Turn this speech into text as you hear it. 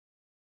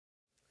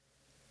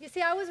You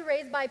see, I was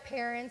raised by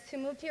parents who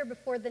moved here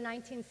before the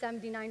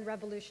 1979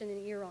 revolution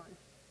in Iran.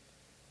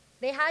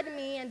 They had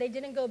me and they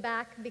didn't go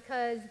back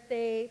because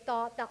they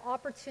thought that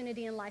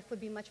opportunity in life would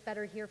be much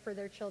better here for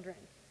their children.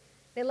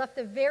 They left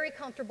a very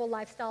comfortable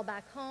lifestyle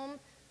back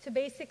home to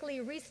basically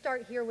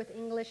restart here with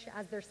English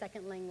as their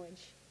second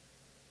language.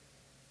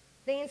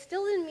 They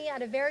instilled in me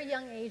at a very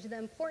young age the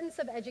importance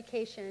of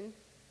education,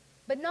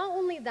 but not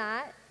only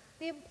that,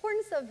 the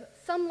importance of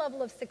some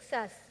level of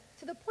success,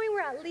 to the point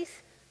where at least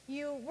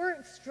you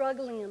weren't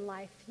struggling in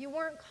life. You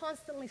weren't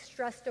constantly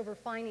stressed over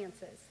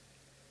finances.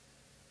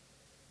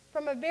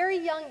 From a very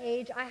young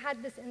age, I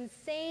had this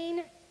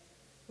insane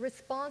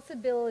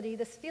responsibility,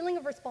 this feeling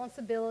of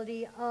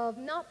responsibility of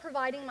not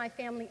providing my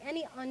family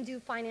any undue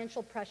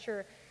financial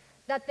pressure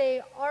that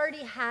they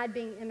already had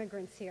being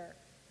immigrants here.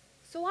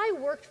 So I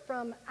worked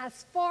from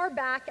as far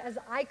back as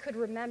I could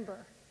remember.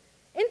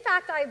 In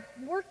fact, I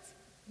worked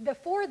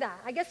before that.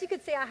 I guess you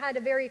could say I had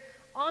a very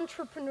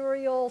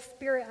entrepreneurial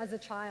spirit as a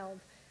child.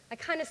 I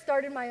kind of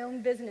started my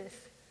own business.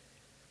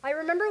 I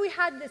remember we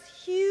had this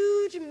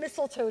huge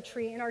mistletoe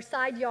tree in our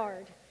side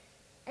yard.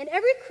 And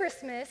every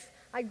Christmas,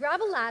 I'd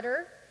grab a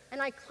ladder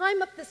and I'd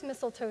climb up this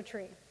mistletoe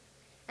tree.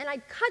 And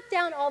I'd cut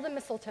down all the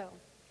mistletoe.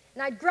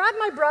 And I'd grab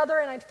my brother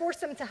and I'd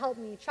force him to help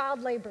me,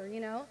 child labor,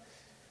 you know.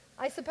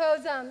 I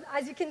suppose,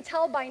 as you can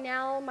tell by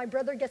now, my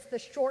brother gets the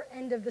short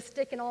end of the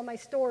stick in all my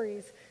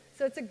stories.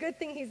 So it's a good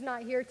thing he's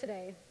not here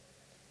today.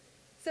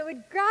 So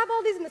we'd grab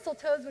all these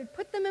mistletoes, we'd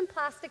put them in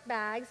plastic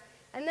bags,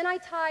 and then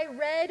I'd tie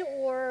red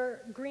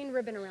or green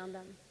ribbon around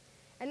them.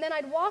 And then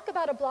I'd walk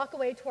about a block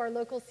away to our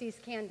local See's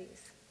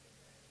Candies.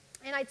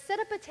 And I'd set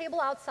up a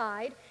table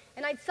outside,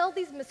 and I'd sell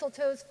these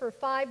mistletoes for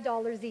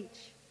 $5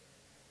 each.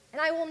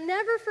 And I will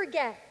never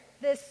forget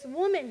this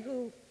woman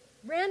who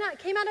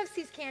came out of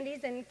See's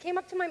Candies and came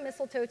up to my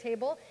mistletoe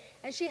table,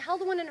 and she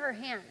held one in her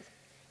hand.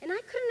 And I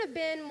couldn't have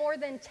been more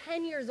than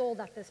 10 years old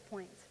at this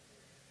point.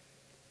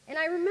 And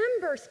I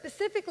remember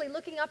specifically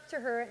looking up to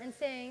her and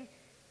saying,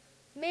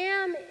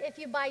 "Ma'am, if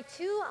you buy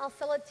two, I'll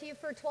sell it to you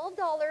for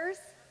 $12.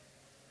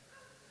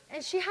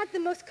 And she had the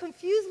most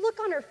confused look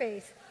on her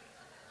face.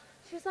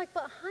 She was like,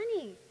 "But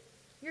honey,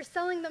 you're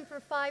selling them for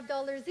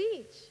 $5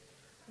 each.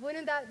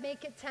 Wouldn't that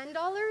make it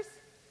 $10?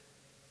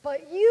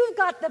 But you've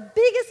got the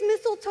biggest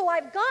mistletoe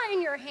I've got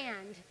in your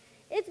hand.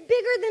 It's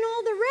bigger than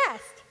all the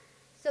rest.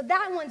 So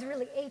that one's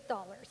really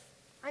 $8.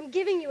 I'm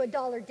giving you a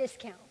 $1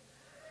 discount."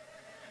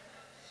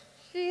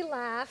 She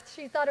laughed.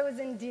 She thought it was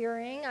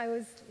endearing. I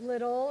was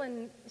little,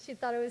 and she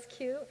thought it was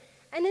cute.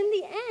 And in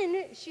the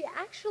end, she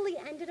actually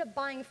ended up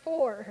buying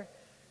 4.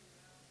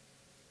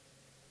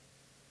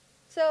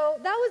 So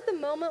that was the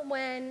moment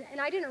when, and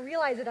I didn't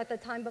realize it at the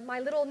time, but my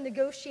little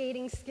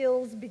negotiating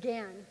skills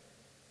began.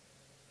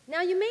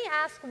 Now you may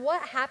ask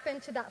what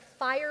happened to that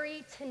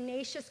fiery,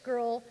 tenacious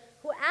girl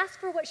who asked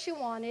for what she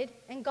wanted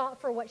and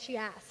got for what she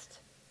asked.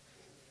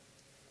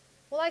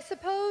 Well, I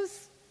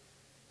suppose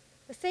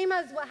the same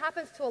as what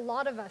happens to a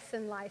lot of us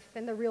in life,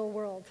 in the real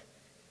world.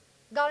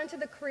 Got into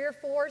the career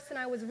force and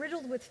I was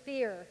riddled with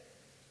fear.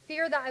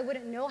 Fear that I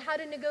wouldn't know how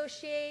to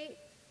negotiate,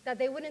 that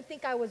they wouldn't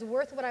think I was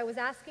worth what I was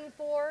asking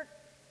for.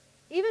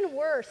 Even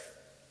worse,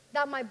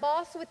 that my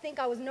boss would think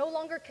I was no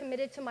longer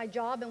committed to my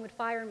job and would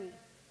fire me.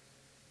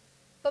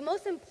 But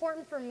most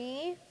important for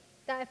me,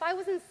 that if I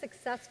wasn't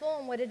successful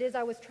in what it is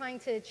I was trying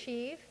to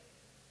achieve,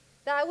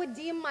 that I would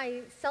deem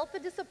myself a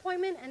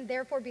disappointment and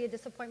therefore be a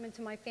disappointment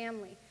to my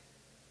family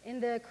in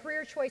the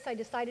career choice I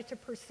decided to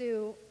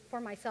pursue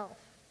for myself.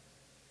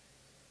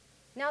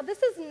 Now,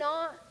 this is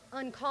not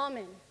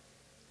uncommon.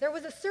 There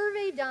was a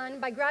survey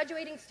done by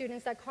graduating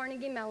students at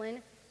Carnegie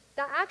Mellon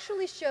that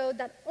actually showed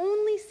that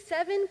only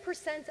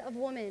 7% of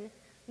women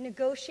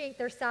negotiate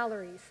their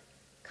salaries,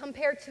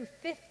 compared to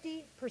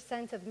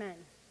 50% of men.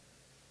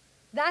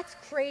 That's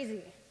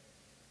crazy.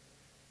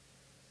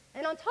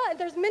 And on top,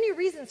 there's many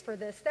reasons for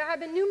this. There have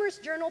been numerous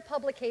journal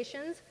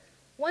publications,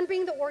 one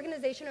being the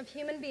Organization of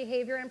Human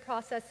Behavior and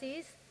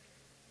Processes,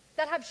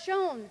 that have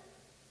shown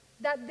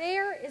that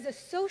there is a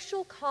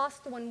social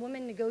cost when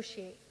women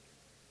negotiate.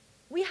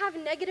 We have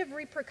negative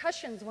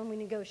repercussions when we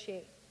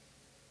negotiate.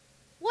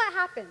 What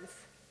happens?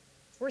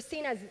 We're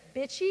seen as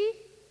bitchy,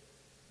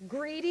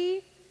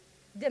 greedy,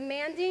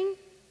 demanding,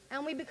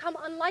 and we become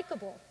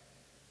unlikable.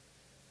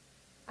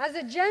 As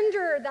a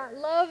gender that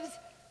loves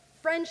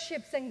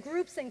friendships and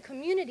groups and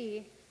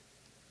community,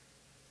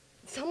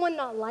 someone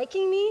not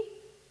liking me,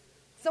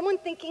 someone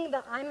thinking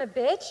that I'm a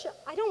bitch,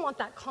 I don't want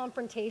that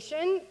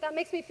confrontation. That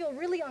makes me feel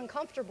really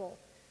uncomfortable.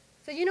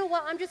 So you know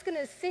what? I'm just going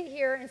to sit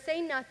here and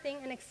say nothing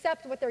and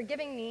accept what they're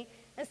giving me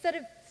instead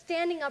of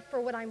standing up for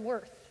what I'm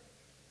worth.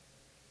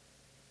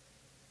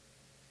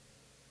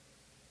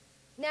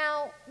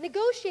 Now,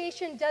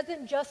 negotiation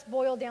doesn't just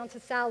boil down to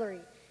salary.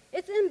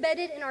 It's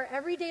embedded in our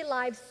everyday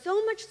lives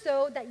so much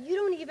so that you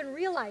don't even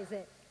realize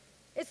it.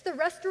 It's the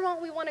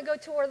restaurant we want to go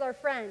to with our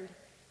friend.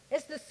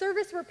 It's the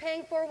service we're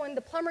paying for when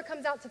the plumber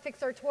comes out to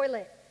fix our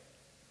toilet.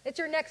 It's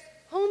your next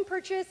home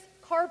purchase,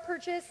 car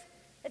purchase.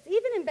 It's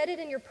even embedded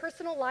in your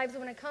personal lives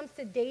when it comes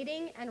to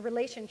dating and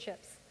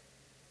relationships.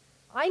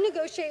 I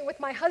negotiate with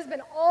my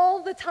husband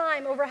all the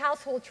time over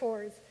household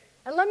chores.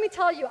 And let me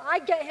tell you, I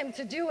get him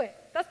to do it.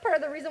 That's part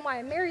of the reason why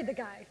I married the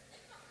guy.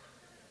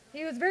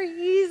 He was very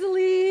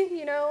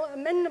easily,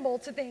 amenable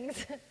to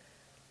things.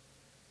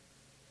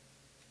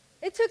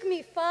 It took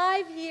me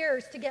 5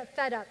 years to get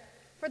fed up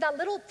for that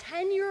little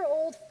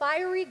 10-year-old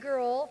fiery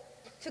girl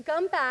to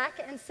come back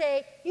and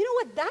say, you know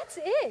what, that's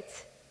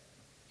it.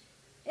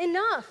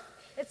 Enough.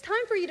 It's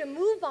time for you to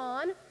move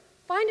on,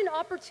 find an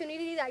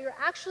opportunity that you're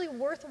actually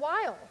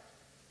worthwhile.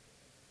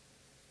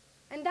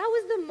 And that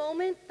was the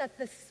moment that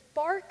the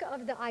spark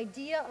of the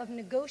idea of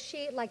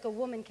negotiate like a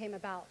woman came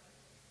about.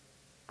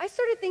 I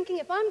started thinking,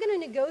 if I'm going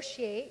to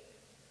negotiate,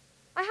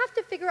 I have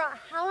to figure out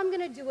how I'm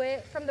going to do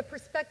it from the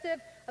perspective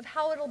of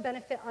how it'll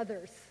benefit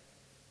others.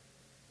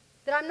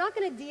 That I'm not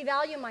going to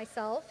devalue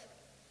myself,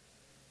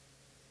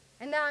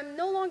 and that I'm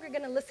no longer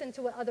going to listen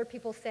to what other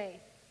people say.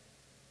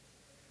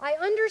 I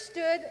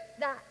understood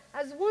that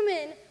as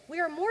women, we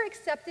are more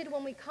accepted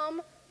when we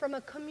come from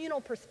a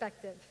communal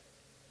perspective,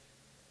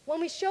 when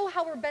we show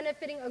how we're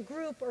benefiting a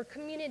group or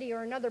community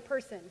or another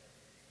person.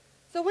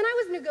 So when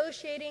I was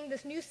negotiating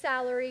this new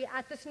salary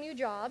at this new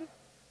job,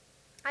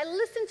 I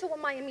listened to what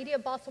my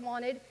immediate boss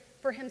wanted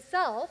for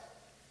himself,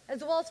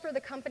 as well as for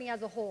the company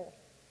as a whole.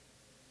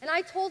 And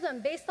I told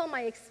him, based on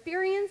my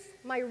experience,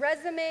 my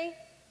resume,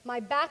 my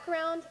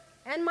background,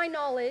 and my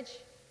knowledge,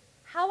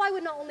 how I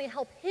would not only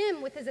help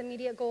him with his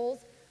immediate goals,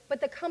 but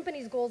the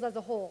company's goals as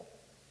a whole.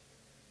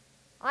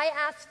 I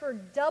asked for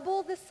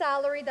double the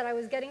salary that I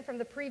was getting from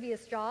the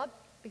previous job,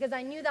 because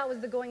I knew that was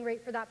the going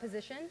rate for that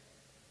position,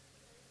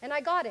 and I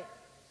got it.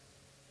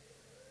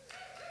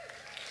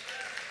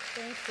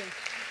 Thank you.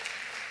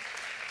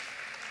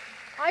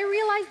 I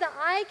realized that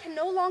I can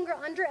no longer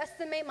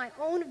underestimate my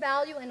own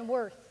value and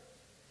worth.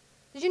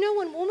 Did you know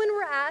when women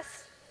were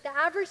asked the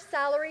average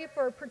salary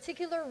for a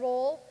particular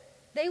role,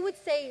 they would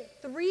say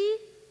 3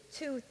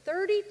 to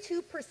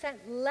 32%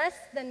 less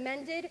than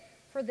men did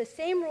for the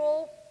same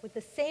role with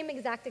the same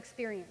exact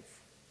experience.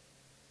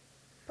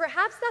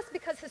 Perhaps that's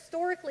because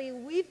historically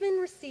we've been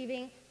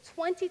receiving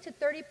 20 to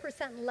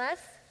 30% less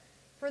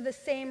for the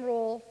same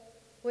role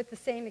with the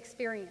same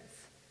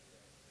experience.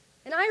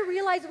 And I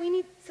realize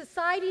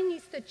society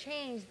needs to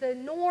change, the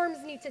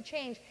norms need to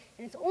change,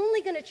 and it's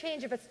only going to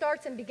change if it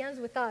starts and begins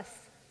with us.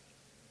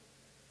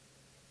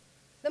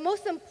 The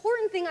most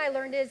important thing I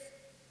learned is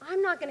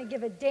I'm not going to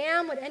give a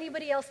damn what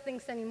anybody else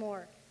thinks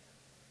anymore.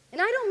 And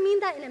I don't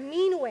mean that in a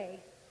mean way.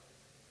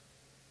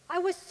 I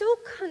was so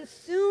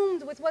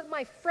consumed with what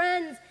my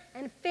friends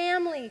and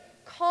family,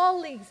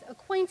 colleagues,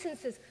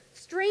 acquaintances,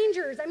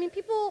 strangers,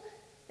 people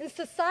in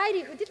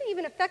society who didn't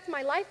even affect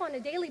my life on a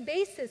daily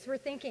basis were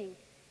thinking.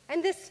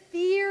 And this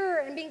fear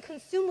and being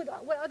consumed with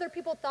what other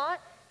people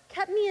thought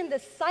kept me in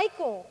this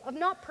cycle of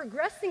not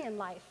progressing in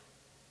life.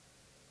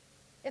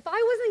 If I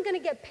wasn't going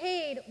to get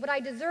paid what I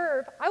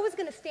deserve, I was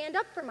going to stand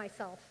up for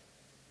myself.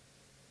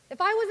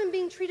 If I wasn't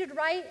being treated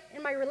right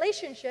in my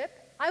relationship,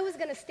 I was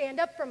going to stand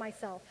up for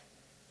myself.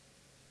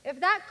 If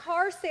that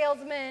car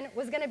salesman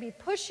was going to be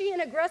pushy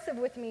and aggressive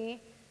with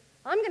me,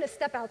 I'm going to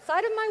step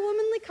outside of my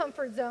womanly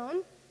comfort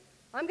zone.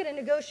 I'm going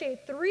to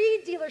negotiate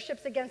 3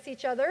 dealerships against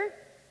each other,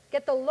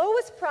 get the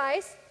lowest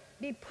price,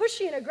 be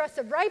pushy and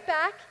aggressive right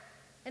back,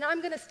 and I'm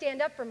going to stand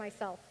up for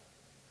myself.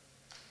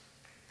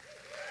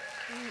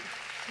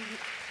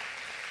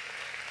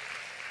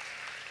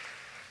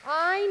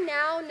 I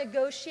now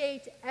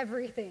negotiate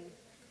everything.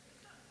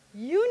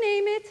 You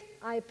name it,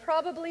 I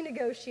probably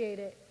negotiate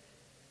it.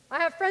 I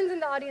have friends in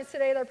the audience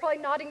today that are probably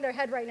nodding their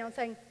head right now and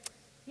saying,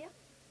 yeah,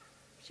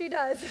 she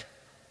does.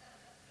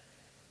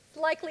 It's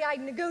likely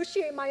I'd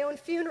negotiate my own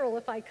funeral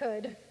if I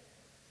could.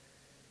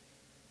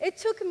 It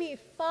took me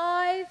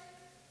 5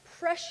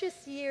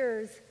 precious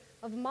years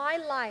of my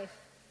life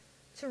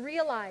to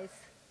realize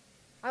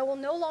I will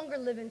no longer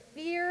live in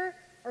fear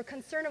or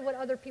concern of what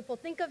other people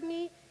think of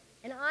me,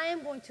 and I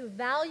am going to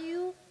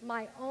value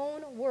my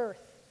own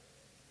worth.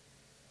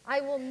 I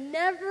will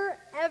never,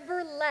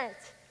 ever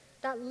let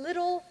that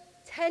little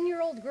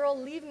 10-year-old girl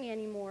leave me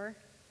anymore,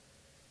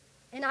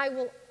 and I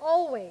will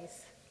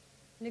always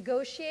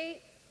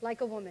negotiate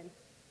like a woman.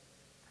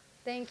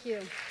 Thank you.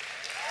 Thank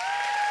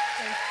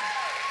you.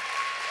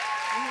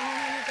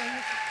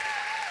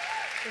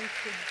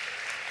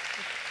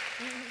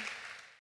 Thank you.